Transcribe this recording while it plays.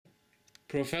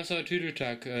Professor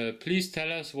Tydeltack, please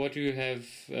tell us what you have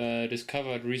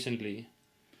discovered recently.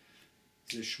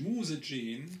 The schmooze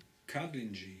gene,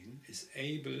 cuddling gene, is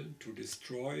able to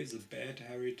destroy the bad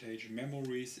heritage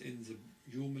memories in the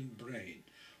human brain.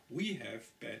 We have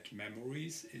bad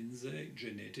memories in the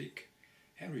genetic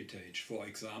heritage, for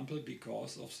example,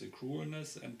 because of the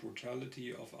cruelness and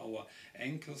brutality of our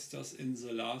ancestors in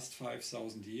the last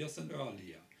 5,000 years and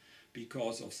earlier.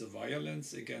 Because of the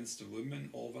violence against the women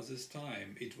over this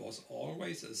time, it was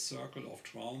always a circle of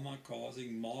trauma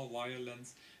causing more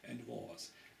violence and wars.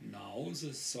 Now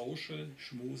the social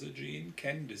schmooze gene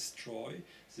can destroy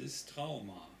this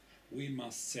trauma. We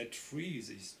must set free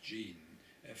this gene.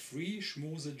 A free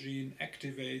schmooze gene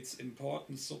activates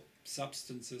important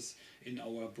substances in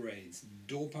our brains: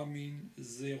 dopamine,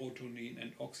 serotonin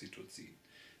and oxytocin.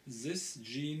 This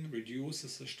gene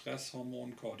reduces the stress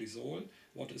hormone cortisol,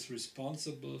 what is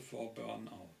responsible for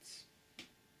burnouts.